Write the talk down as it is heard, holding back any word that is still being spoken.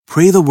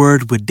Pray the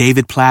Word with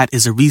David Platt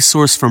is a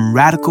resource from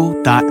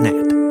radical.net.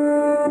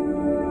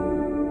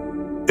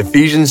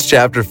 Ephesians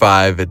chapter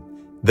 5, at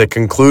the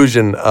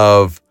conclusion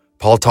of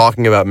Paul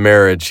talking about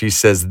marriage, he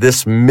says,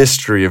 this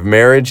mystery of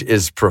marriage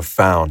is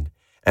profound.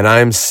 And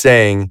I am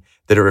saying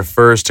that it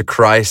refers to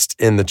Christ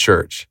in the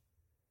church.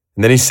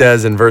 And then he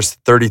says in verse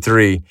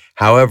 33,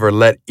 however,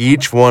 let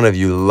each one of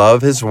you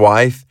love his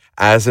wife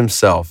as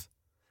himself,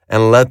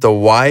 and let the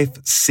wife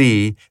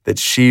see that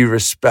she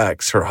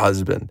respects her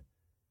husband.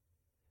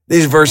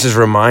 These verses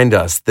remind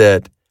us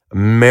that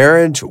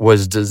marriage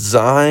was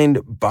designed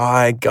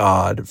by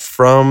God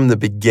from the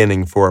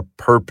beginning for a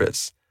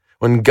purpose.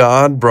 When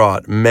God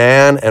brought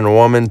man and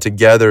woman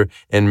together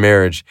in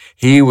marriage,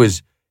 he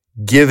was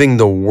giving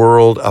the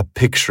world a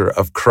picture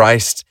of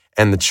Christ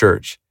and the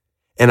church.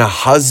 In a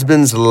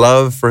husband's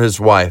love for his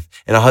wife,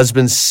 in a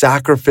husband's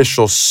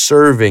sacrificial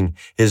serving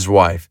his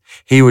wife,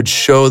 he would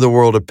show the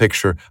world a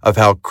picture of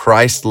how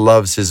Christ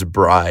loves his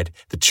bride,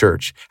 the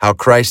church, how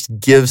Christ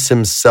gives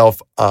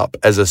himself up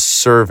as a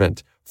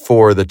servant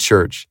for the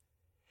church.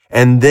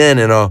 And then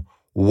in a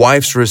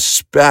wife's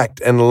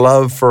respect and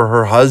love for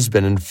her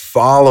husband and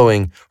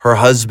following her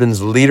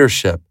husband's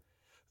leadership,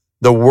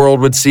 the world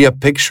would see a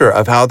picture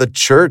of how the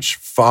church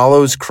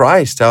follows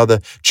Christ, how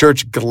the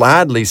church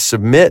gladly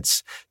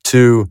submits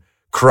to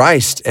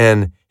Christ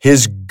and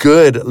his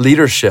good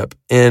leadership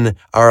in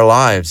our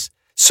lives.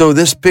 So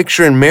this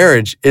picture in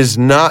marriage is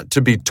not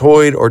to be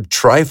toyed or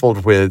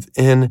trifled with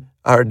in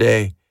our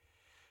day.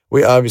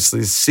 We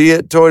obviously see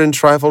it toyed and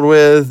trifled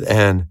with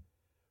and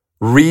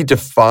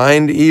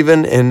redefined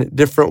even in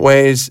different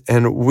ways,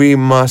 and we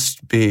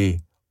must be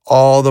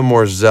all the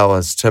more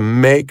zealous to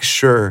make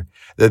sure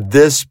that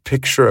this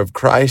picture of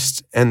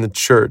Christ and the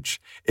church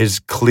is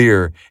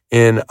clear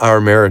in our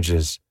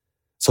marriages.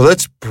 So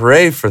let's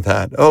pray for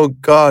that. Oh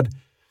God,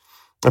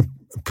 I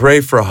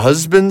pray for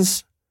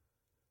husbands.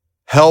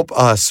 Help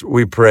us,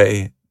 we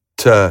pray,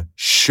 to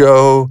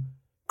show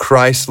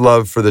Christ's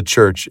love for the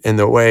church in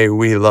the way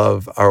we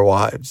love our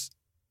wives.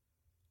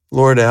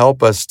 Lord,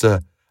 help us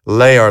to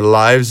lay our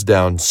lives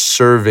down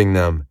serving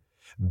them,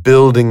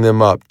 building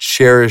them up,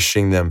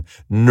 cherishing them,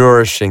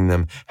 nourishing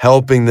them,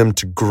 helping them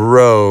to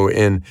grow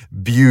in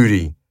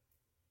beauty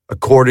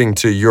according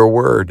to your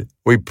word.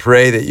 We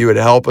pray that you would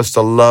help us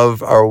to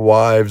love our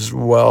wives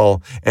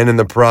well and in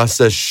the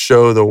process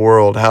show the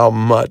world how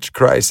much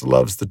Christ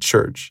loves the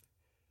church.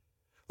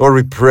 Lord,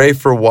 we pray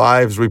for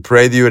wives. We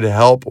pray that you would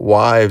help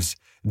wives,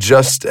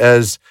 just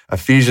as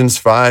Ephesians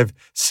 5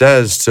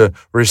 says, to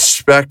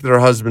respect their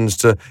husbands,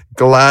 to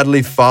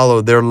gladly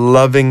follow their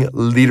loving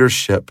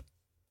leadership.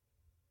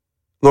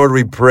 Lord,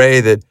 we pray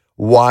that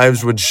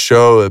wives would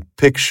show a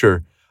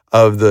picture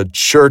of the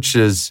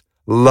church's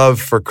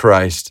love for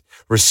Christ,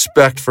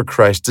 respect for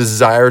Christ,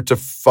 desire to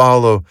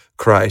follow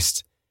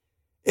Christ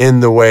in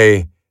the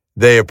way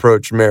they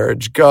approach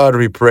marriage. God,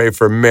 we pray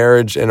for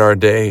marriage in our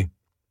day.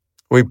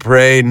 We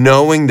pray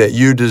knowing that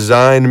you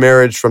designed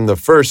marriage from the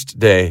first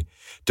day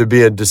to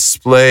be a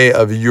display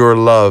of your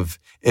love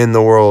in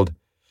the world,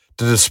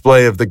 the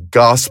display of the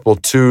gospel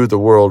to the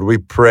world. We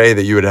pray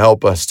that you would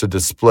help us to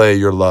display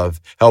your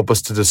love. Help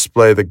us to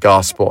display the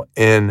gospel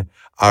in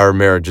our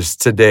marriages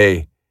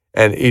today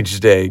and each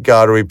day.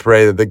 God, we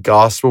pray that the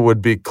gospel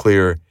would be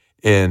clear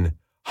in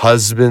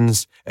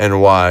husbands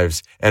and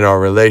wives and our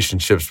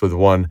relationships with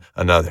one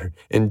another.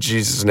 In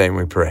Jesus' name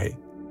we pray.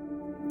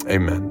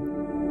 Amen.